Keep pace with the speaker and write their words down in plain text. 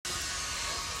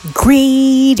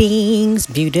Greetings,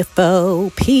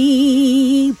 beautiful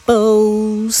peoples.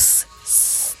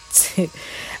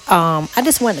 I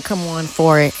just wanted to come on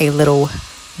for a little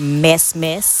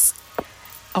mess.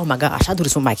 Oh my gosh, I do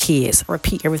this with my kids.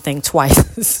 Repeat everything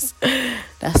twice.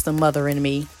 That's the mother in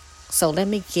me. So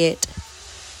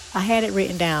I had it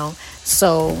written down.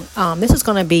 So this is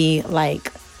going to be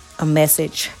like a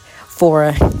message for,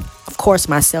 of course,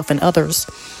 myself and others.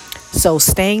 So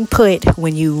staying put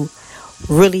when you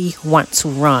really want to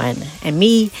run. And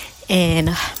me and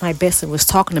my bestie was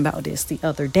talking about this the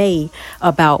other day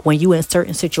about when you in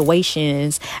certain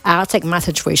situations. I'll take my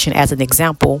situation as an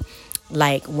example.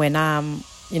 Like when I'm,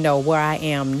 where I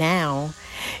am now,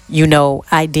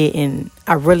 I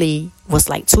really was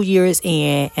like 2 years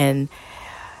in, and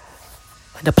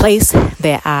the place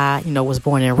that I, was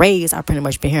born and raised, I've pretty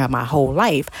much been here my whole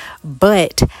life.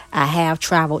 But I have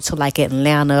traveled to like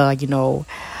Atlanta,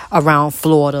 around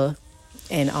Florida,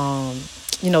 and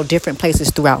different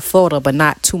places throughout Florida, but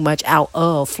not too much out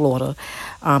of Florida.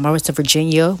 I went to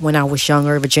Virginia when I was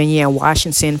younger, Virginia and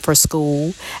Washington for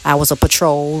school. I was a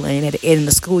patrol, and at the end of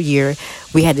the school year,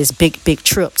 we had this big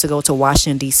trip to go to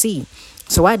Washington, D.C.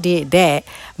 So I did that,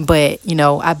 but,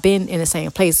 I've been in the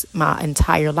same place my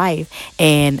entire life,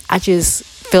 and I just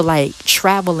feel like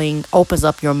traveling opens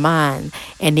up your mind,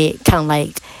 and it kind of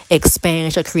like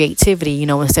expands your creativity,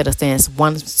 instead of staying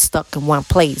stuck in one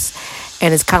place.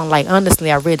 And it's kind of like,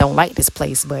 honestly, I really don't like this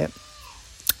place, but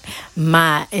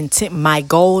my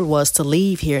goal was to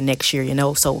leave here next year,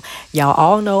 so y'all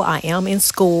all know I am in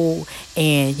school,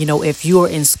 and, if you're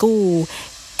in school,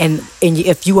 and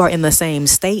if you are in the same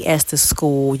state as the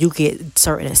school, you get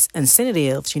certain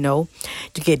incentives, you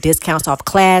get discounts off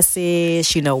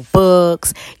classes,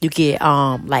 books, you get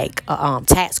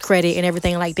tax credit and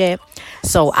everything like that.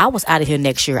 So I was out of here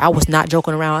next year. I was not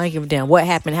joking around. I didn't give a damn what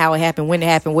happened, how it happened, when it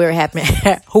happened, where it happened,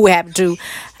 who it happened to.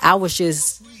 I was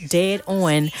just dead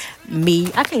on me.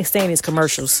 I can't stand these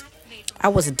commercials. I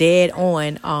was dead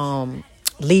on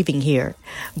leaving here,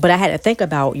 but I had to think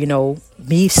about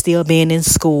me still being in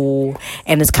school,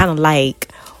 and it's kind of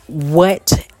like,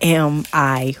 what am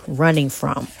I running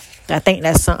from? I think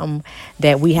that's something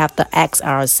that we have to ask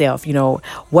ourselves.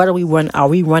 What are we running? Are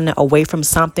we running away from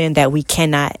something that we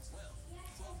cannot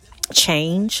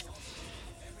change?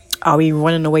 Are we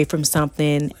running away from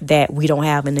something that we don't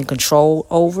have any control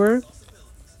over?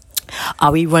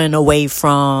 Are we running away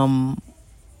from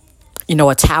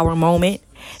a tower moment?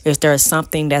 Is there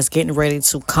something that's getting ready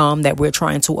to come that we're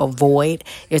trying to avoid?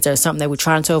 Is there something that we're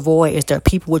trying to avoid? Is there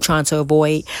people we're trying to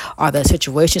avoid? Are there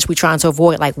situations we're trying to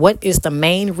avoid? Like, what is the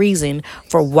main reason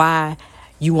for why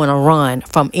you want to run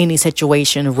from any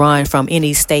situation, run from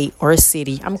any state or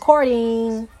city? I'm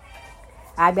recording.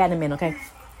 I'll be out in a minute, okay?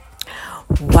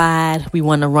 Why we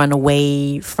want to run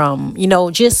away from,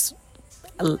 just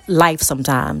life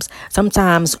sometimes.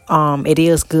 Sometimes it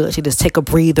is good to just take a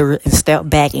breather and step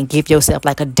back and give yourself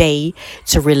like a day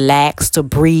to relax, to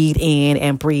breathe in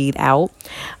and breathe out.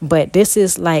 But this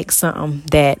is like something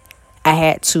that I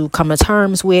had to come to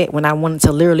terms with when I wanted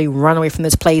to literally run away from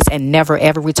this place and never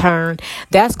ever return.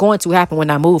 That's going to happen when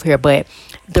I move here, but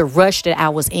the rush that I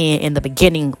was in the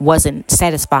beginning wasn't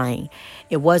satisfying.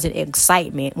 It wasn't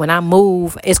excitement. When I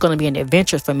move, it's going to be an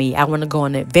adventure for me. I want to go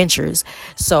on adventures.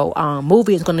 So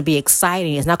moving is going to be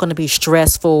exciting. It's not going to be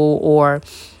stressful or,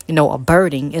 a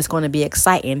burden. It's going to be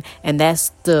exciting. And that's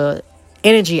the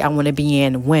energy I want to be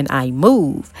in when I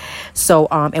move. So,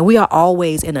 and we are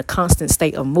always in a constant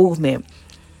state of movement.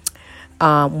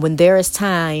 When there is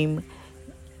time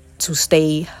to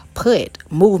stay put,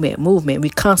 movement. We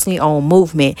constantly on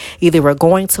movement. Either we're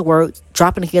going to work,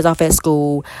 dropping the kids off at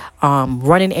school,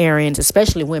 running errands,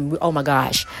 especially when, oh my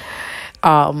gosh,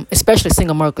 especially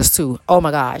single mothers too. Oh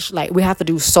my gosh, like we have to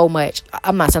do so much.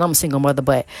 I'm not saying I'm a single mother,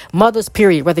 but mothers,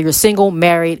 period, whether you're single,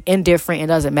 married, indifferent, it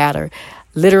doesn't matter.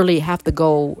 Literally have to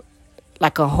go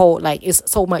like a whole, like it's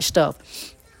so much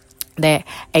stuff that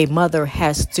a mother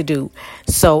has to do.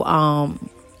 So,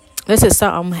 this is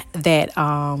something that,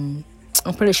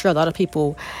 I'm pretty sure a lot of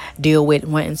people deal with,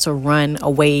 wanting to run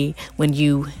away when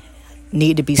you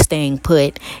need to be staying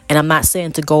put. And I'm not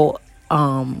saying to go,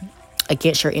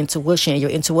 against your intuition. Your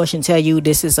intuition tell you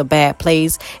this is a bad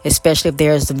place, especially if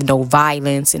there's no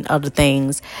violence and other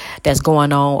things that's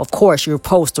going on. Of course, you're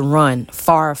supposed to run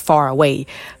far, far away.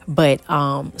 But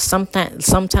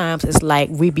sometimes it's like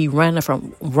we be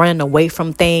running away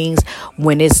from things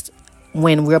when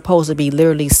we're supposed to be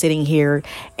literally sitting here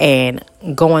and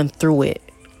going through it.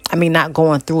 I mean, not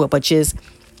going through it, but just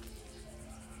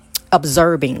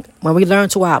observing. When we learn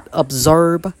to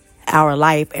observe our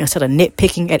life instead of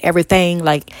nitpicking at everything,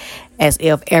 like as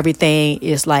if everything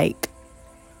is like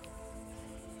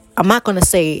I'm not going to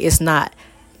say it's not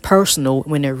personal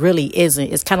when it really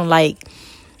isn't. It's kind of like,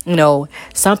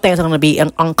 some things are going to be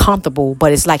uncomfortable,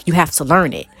 but it's like you have to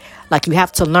learn it. Like you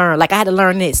have to learn. Like I had to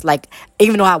learn this. Like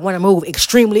even though I want to move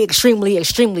extremely, extremely,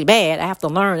 extremely bad, I have to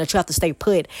learn that you have to stay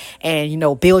put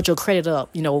and, build your credit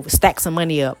up, stack some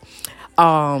money up.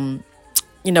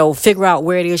 Figure out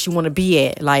where it is you want to be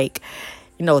at. Like,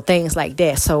 things like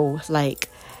that. So like,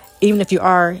 even if you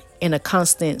are in a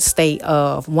constant state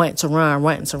of wanting to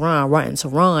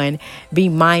run, be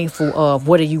mindful of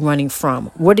what are you running from?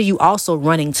 What are you also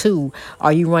running to?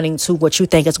 Are you running to what you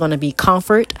think is going to be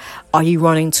comfort? Are you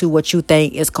running to what you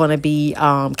think is going to be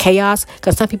chaos?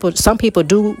 Because some people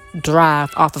do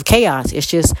drive off of chaos. It's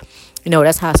just,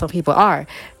 that's how some people are,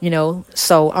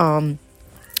 so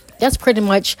that's pretty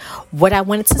much what I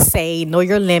wanted to say. Know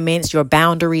your limits, your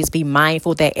boundaries. Be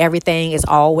mindful that everything is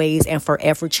always and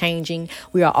forever changing.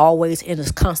 We are always in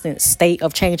this constant state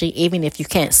of changing, even if you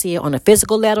can't see it on a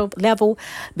physical level,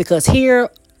 because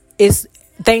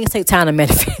things take time to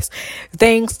manifest.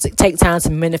 Things take time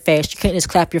to manifest. You can't just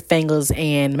clap your fingers,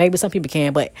 and maybe some people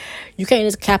can, but you can't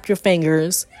just clap your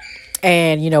fingers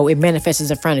and, it manifests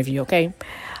in front of you, okay?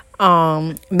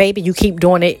 Maybe you keep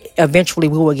doing it. Eventually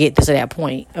we will get to that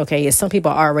point. Okay. Some people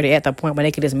are already at the point where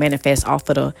they can just manifest off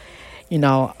of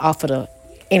the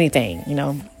anything,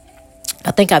 I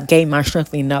think I've gained my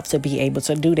strength enough to be able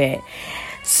to do that.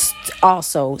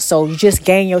 Also, so you just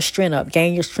gain your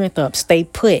strength up, stay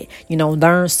put,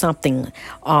 learn something,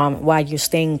 while you're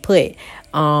staying put,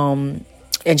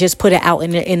 and just put it out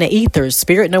in the ethers.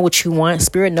 Spirit know what you want.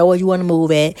 Spirit know where you want to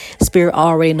move at. Spirit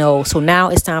already knows. So now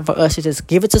it's time for us to just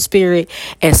give it to Spirit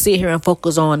and sit here and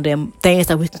focus on them things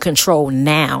that we can control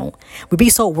now. We be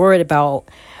so worried about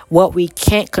what we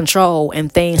can't control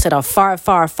and things that are far,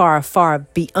 far, far, far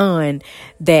beyond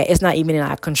that it's not even in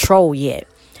our control yet.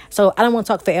 So I don't want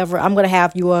to talk forever. I'm going to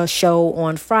have you a show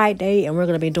on Friday, and we're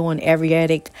going to be doing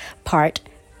Ariatic part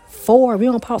 4.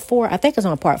 We're on part 4. I think it's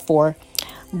on part 4.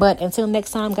 But until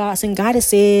next time, gods and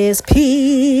goddesses,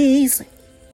 peace.